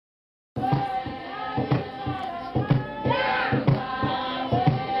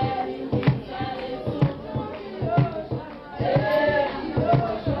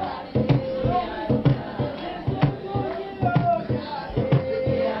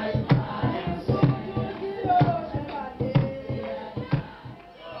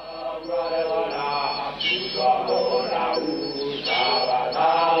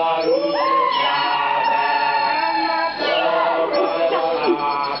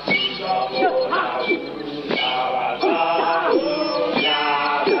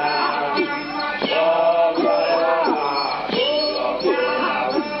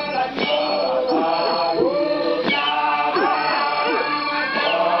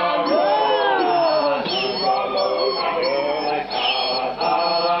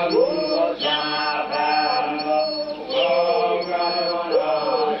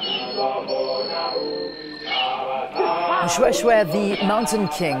Moshoeshoe, the Mountain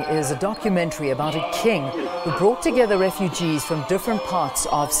King, is a documentary about a king who brought together refugees from different parts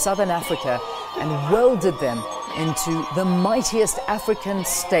of southern Africa and welded them into the mightiest African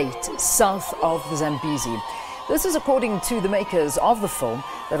state south of the Zambezi. This is according to the makers of the film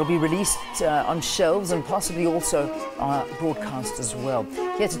that will be released on shelves and possibly also broadcast as well.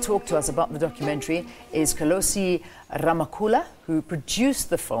 Here to talk to us about the documentary is Kalosi Ramakula, who produced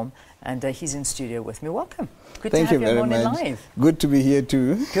the film, and he's in studio with me. Welcome. Good Thank to have you you very on Morning much. Live. Good to be here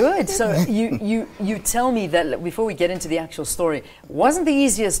too. Good. So you tell me that before we get into the actual story, wasn't the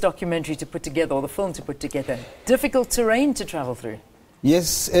easiest documentary to put together, or the film to put together? Difficult terrain to travel through?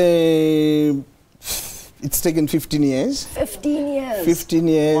 Yes, it's taken 15 years. 15 years? 15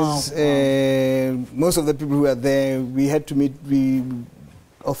 years. Wow. Most of the people who are there, we had to meet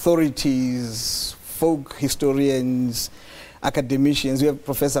authorities, folk historians, academicians. We have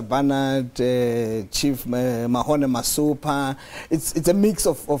Professor Barnard, Chief Mahone Masopa. It's a mix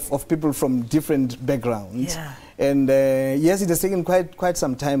of people from different backgrounds. Yeah. And yes, it has taken quite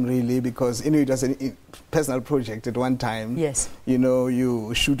some time really, because it was a personal project at one time. Yes. You know,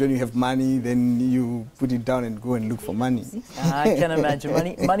 you shoot when you have money, then you put it down and go and look for money. I can imagine.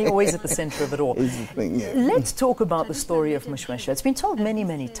 Money always at the center of it all. It's the thing, yeah. Let's talk about the story of Moshoeshoe. It's been told many,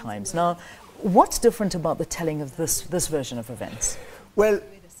 many times. Now, what's different about the telling of this version of events? Well,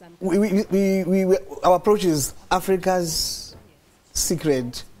 our approach is Africa's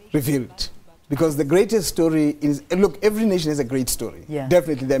secret revealed. Because the greatest story is, look, every nation has a great story. Yeah.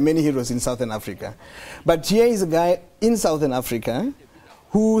 Definitely, there are many heroes in Southern Africa. But here is a guy in Southern Africa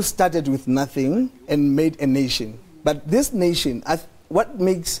who started with nothing and made a nation. But this nation, what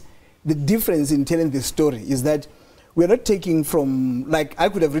makes the difference in telling the story is that we're not taking from, like, I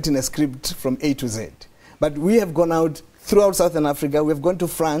could have written a script from A to Z. But we have gone out throughout Southern Africa. We have gone to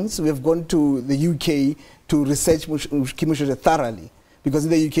France. We have gone to the UK to research Moshoeshoe thoroughly. Because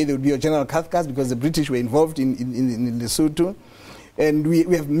in the UK there would be a General Cathcart, because the British were involved in Lesotho. And we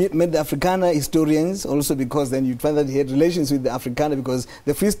have met the Afrikaner historians also, because then you'd find that he had relations with the Afrikaner, because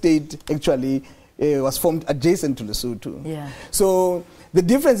the Free State actually was formed adjacent to Lesotho. Yeah. So the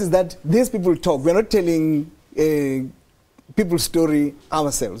difference is that these people talk. We're not telling people's story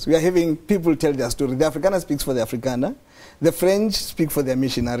ourselves. We are having people tell their story. The Afrikaner speaks for the Afrikaner. The French speak for their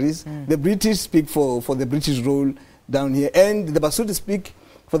missionaries. The British speak for the British role down here, and the Basotho speak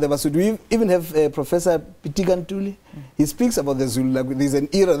for the Basotho. We even have Professor Pitika Ntuli. He speaks about the Zulu. Like, there's an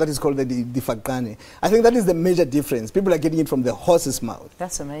era that is called the Difakane. I think that is the major difference. People are getting it from the horse's mouth.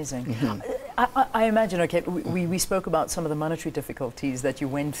 That's amazing. I imagine, okay, we spoke about some of the monetary difficulties that you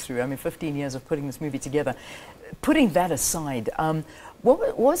went through. I mean, 15 years of putting this movie together. Putting that aside,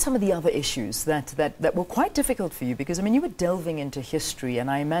 what were some of the other issues that were quite difficult for you? Because, I mean, you were delving into history,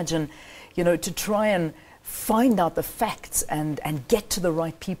 and I imagine, you know, to try and find out the facts and get to the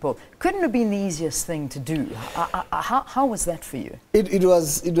right people couldn't have been the easiest thing to do. How was that for you? It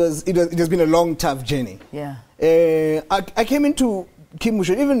has been a long, tough journey. Yeah. I came into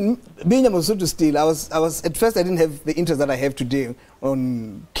Moshoeshoe, even being a Mosotho still, I was at first I didn't have the interest that I have today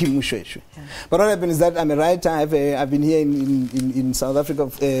on Moshoeshoe. Yeah. But what happened is that I'm a writer. I've been here in South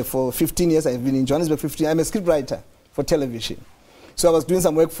Africa for 15 years. I've been in Johannesburg 15. I'm a scriptwriter for television. So I was doing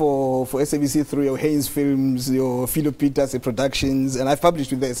some work for SABC through your Haynes Films, your Philo Peters Productions, and I've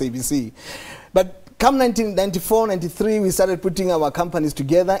published with the SABC. But come 1994, 93, we started putting our companies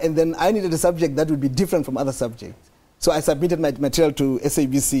together, and then I needed a subject that would be different from other subjects. So I submitted my material to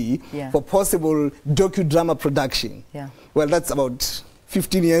SABC for possible docudrama production. Yeah. Well, that's about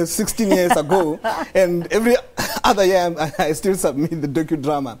 15 years, 16 years ago, and every other year I still submit the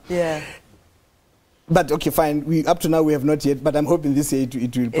docudrama. Yeah. But okay, fine. Up to now we have not yet, but I'm hoping this year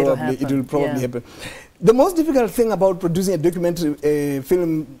it will probably happen. The most difficult thing about producing a documentary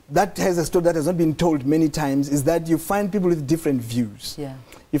film that has a story that has not been told many times is that you find people with different views. Yeah.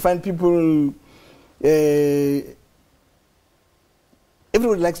 You find people.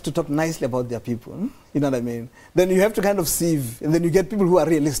 Everybody likes to talk nicely about their people. You know what I mean? Then you have to kind of sieve, and then you get people who are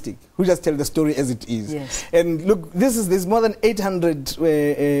realistic, who just tell the story as it is. Yes. And look, there's more than 800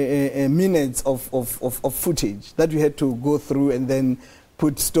 minutes of footage that you had to go through and then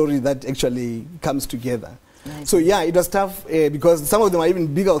put story that actually comes together. Nice. So yeah, it was tough because some of them are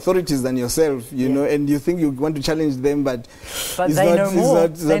even bigger authorities than yourself, you know, and you think you want to challenge them, but they know more.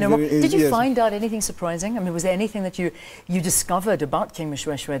 They know more. Did you find out anything surprising? I mean, was there anything that you discovered about King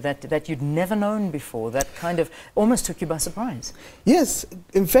Moshoeshoe that you'd never known before, that kind of almost took you by surprise? Yes.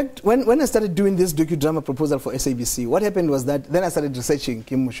 In fact, when I started doing this docudrama proposal for SABC, what happened was that then I started researching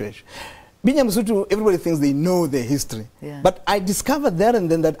King Moshoeshoe. being a Moshoeshoe, everybody thinks they know their history. Yeah. But I discovered there and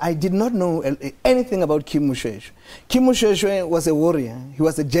then that I did not know anything about Kim Moshoeshoe. Kim Moshoeshoe was a warrior. He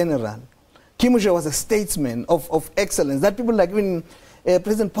was a general. Kim Moshoeshoe was a statesman of excellence. That people like even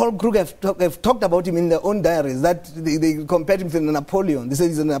President Paul Kruger have talked about him in their own diaries, that they compared him to Napoleon. They said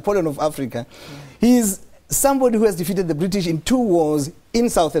he's a Napoleon of Africa. Yeah. He is somebody who has defeated the British in 2 wars in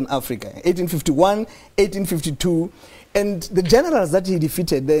Southern Africa, 1851, 1852. And the generals that he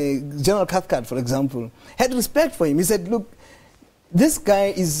defeated, the General Cathcart, for example, had respect for him. He said, look, this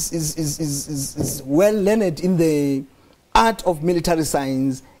guy is well learned in the art of military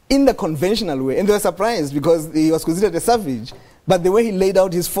science in the conventional way. And they were surprised because he was considered a savage. But the way he laid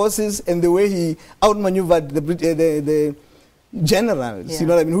out his forces and the way he outmaneuvered the generals, you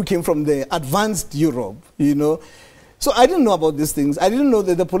know what I mean, who came from the advanced Europe, you know. So I didn't know about these things. I didn't know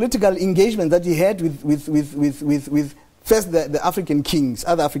that the political engagement that he had with first the African kings,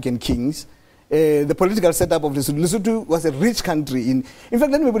 other African kings, the political setup of Lesotho. Lesotho was a rich country. In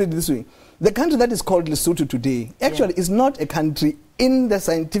fact, let me put it this way. The country that is called Lesotho today actually is not a country in the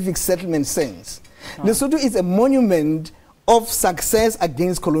scientific settlement sense. Oh. Lesotho is a monument of success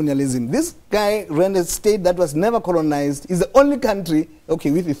against colonialism. This guy ran a state that was never colonized. It's the only country,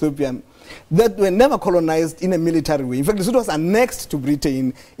 okay, with Ethiopia, that were never colonized in a military way. In fact, Lesotho was annexed to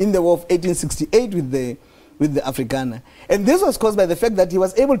Britain in the War of 1868 with the Afrikaner. And this was caused by the fact that he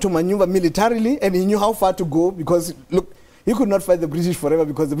was able to maneuver militarily and he knew how far to go because, look, he could not fight the British forever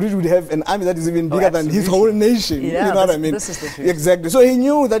because the British would have an army that is even bigger than his whole nation. Yeah, you know what I mean? This is the truth. Exactly. So he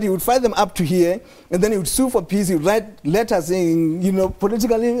knew that he would fight them up to here and then he would sue for peace. He would write letters saying, you know,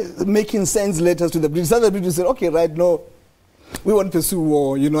 politically making sense letters to the British. So the British said, okay, right, no, we won't pursue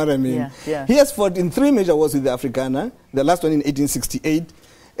war, you know what I mean? Yeah, yeah. He has fought in 3 major wars with the Afrikaner, the last one in 1868.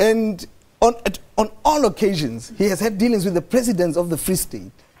 And on all occasions, he has had dealings with the presidents of the Free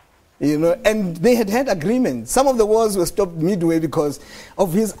State. You know, and they had agreements. Some of the wars were stopped midway because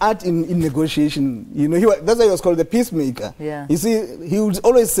of his art in negotiation. You know, that's why he was called the peacemaker. Yeah. You see, he would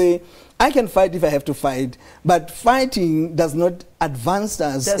always say, I can fight if I have to fight, but fighting does not advance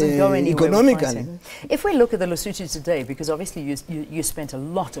us economically. If we look at the Lesotho today, because obviously you spent a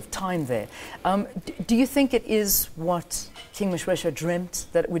lot of time there, do you think it is what King Moshoeshoe dreamt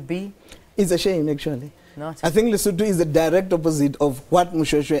that it would be? It's a shame, actually. Not. I think Lesotho is the direct opposite of what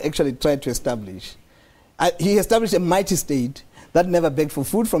Moshoeshoe actually tried to establish. He established a mighty state that never begged for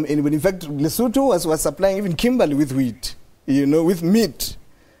food from anybody. In fact, Lesotho was supplying even Kimberley with wheat, you know, with meat.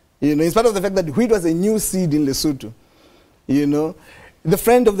 You know, in spite of the fact that wheat was a new seed in Lesotho. You know, the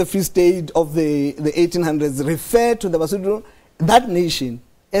friend of the Free State of the 1800s referred to the Lesotho, that nation,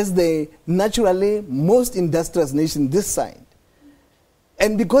 as the naturally most industrious nation this side.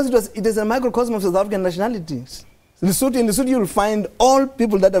 And because it is a microcosm of South African nationalities. In Lesotho you will find all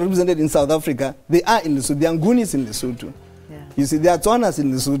people that are represented in South Africa, they are in Lesotho. There are Ngunis in Lesotho. Yeah. You see, there are Tswanas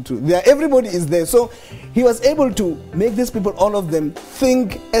in Lesotho. Everybody is there. So he was able to make these people, all of them,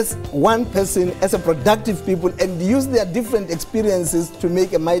 think as one person, as a productive people, and use their different experiences to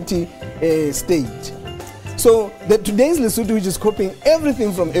make a mighty state. So today's Lesotho, which is copying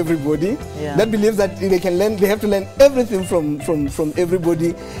everything from everybody, that believes that they have to learn everything from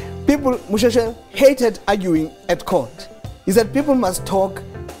everybody. Moshoeshoe hated arguing at court. He said people must talk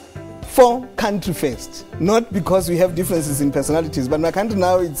for country first, not because we have differences in personalities. But my country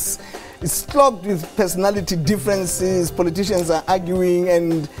now, it's clogged with personality differences. Politicians are arguing,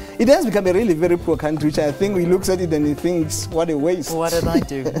 and it has become a really very poor country, which I think he looks at it and he thinks, what a waste. What did I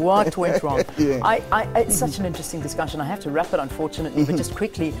do? What went wrong? Yeah. It's such an interesting discussion. I have to wrap it, unfortunately, but just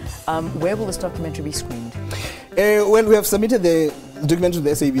quickly, where will this documentary be screened? Well, we have submitted the documentary to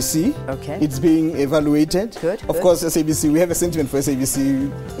the SABC. Okay. It's being evaluated. Good. Of course, SABC, we have a sentiment for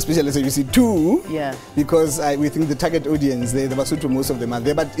SABC, especially SABC 2. Yeah. Because we think the target audience, the Basotho, most of them are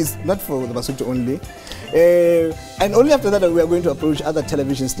there, but it's not for the Basotho only. And only after that we are going to approach other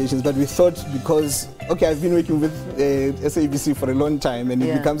television stations. But we thought, because, okay, I've been working with SABC for a long time, and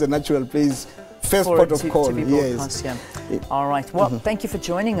it becomes a natural place. First port of call, yes. All right. Well, thank you for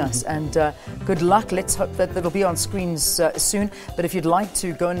joining us, and good luck. Let's hope that it'll be on screens soon. But if you'd like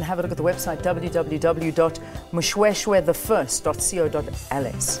to go and have a look at the website,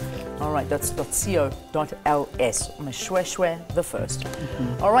 www.moshoeshoe.co.ls. All right, that's .co.ls. Moshoeshoe the First.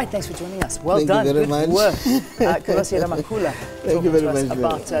 All right, thanks for joining us. Well done. Thank you very much. Good work. Thank you very much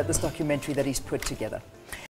about this documentary that he's put together.